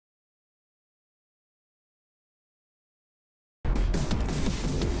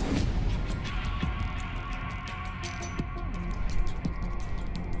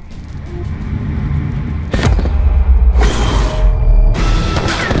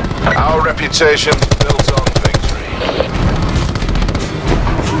Reputation built on victory.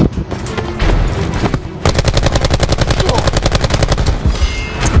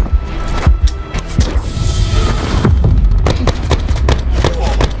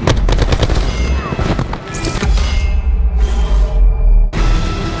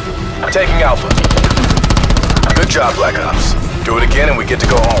 Taking Alpha. Good job, Black Ops. Do it again and we get to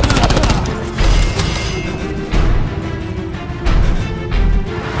go home.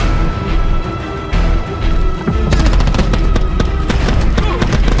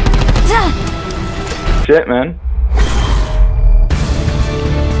 Shit, man.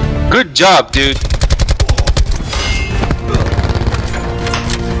 Good job, dude.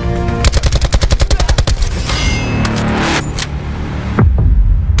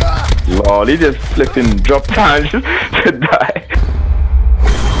 Lol, he just flipping drop down to die.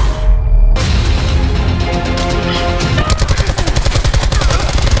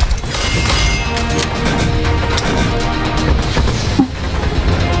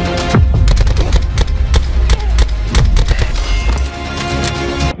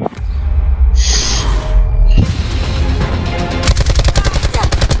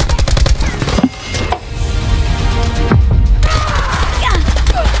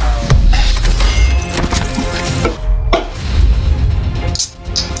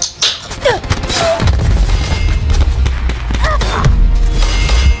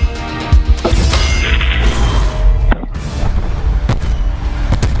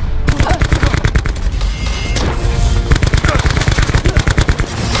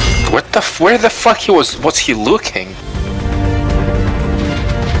 Where the fuck he was? What's he looking?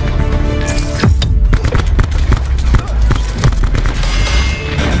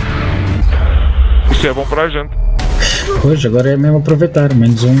 Isso é bom pra gente. Pois, agora é mesmo aproveitar,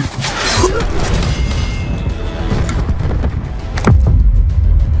 menos um.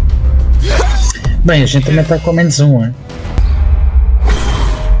 Bem, a gente também está com menos um, hein?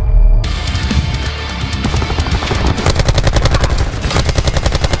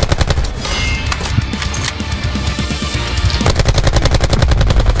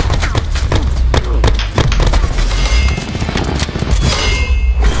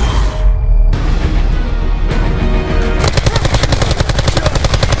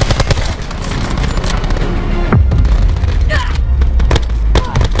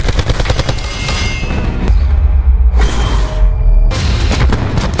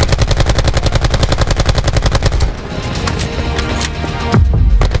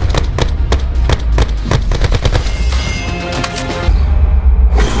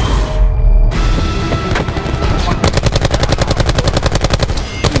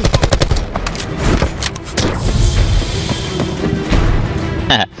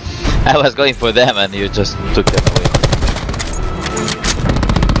 I was going for them and you just took them away.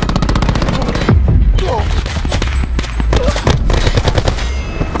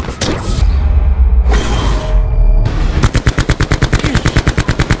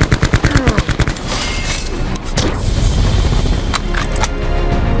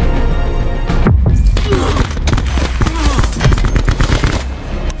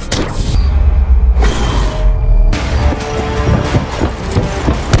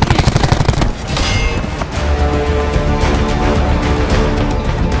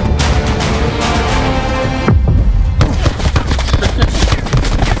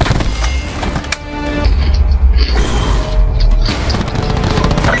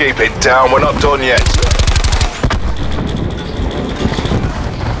 Keep it down, we're not done yet.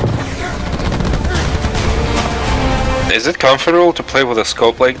 Is it comfortable to play with a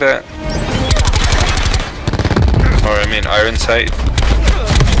scope like that? Or I mean iron sight?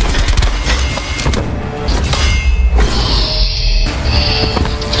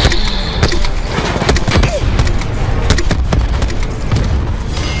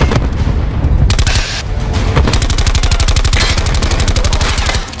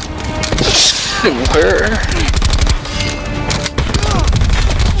 Where?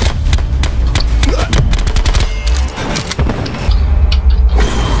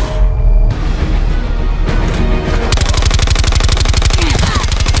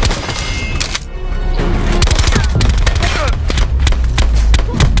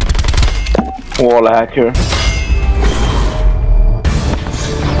 Wall hacker.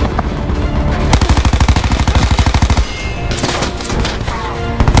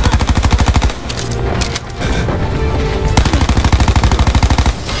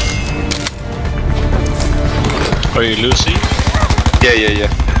 Are you Lucy? Yeah.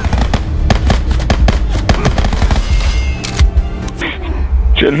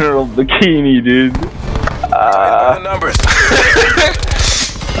 General Bikini, dude. Numbers.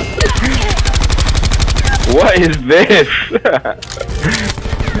 What is this?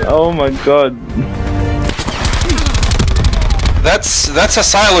 Oh my god. That's a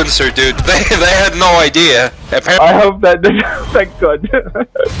silencer, dude. They had no idea. Apparently. I hope that thank god.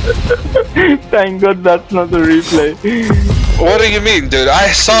 Thank god that's not the replay. What do you mean, dude?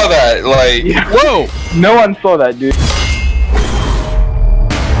 I saw that. Like, Yeah. whoa, No one saw that, dude.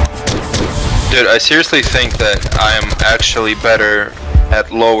 dude. I seriously think that I am actually better at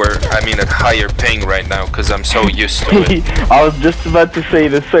higher ping right now because I'm so used to it. I was just about to say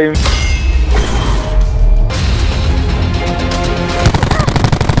the same.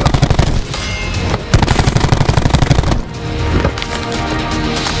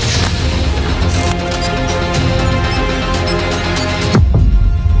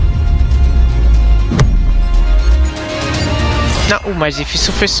 Não, o mais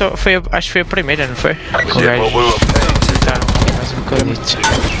difícil acho que foi a primeira, não foi? Que o gajo acertaram mais um bocadito.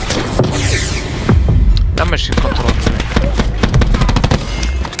 Não, mas controlou também.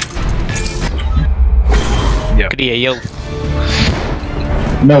 Queria ele.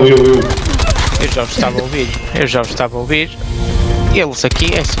 Não, eu. Eu já os estava a ouvir. Eles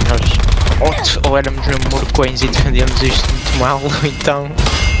aqui, é assim, nós ou éramos mesmo morcões e defendíamos isto muito mal, ou então...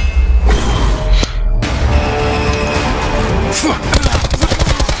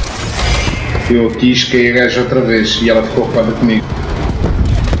 Eu quis cair a gaja outra vez e ela ficou ocupada comigo.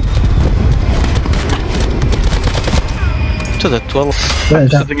 Toda tola.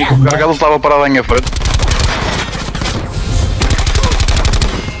 Eu tinha que carregar, ele estava parado à minha frente.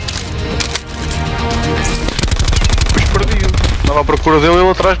 Depois perdi-o. Estava à procura dele e ele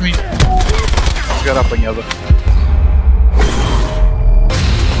atrás de mim. Chegar à apanhada.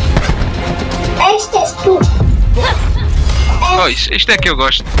 Este és tu. Oh, isto é que eu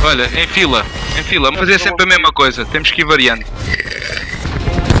gosto. Olha, em fila, vamos fazer sempre a mesma coisa, temos que ir variando.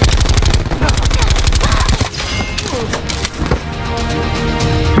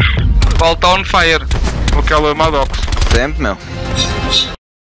 Falta on fire, com aquela Madox. Sempre, meu.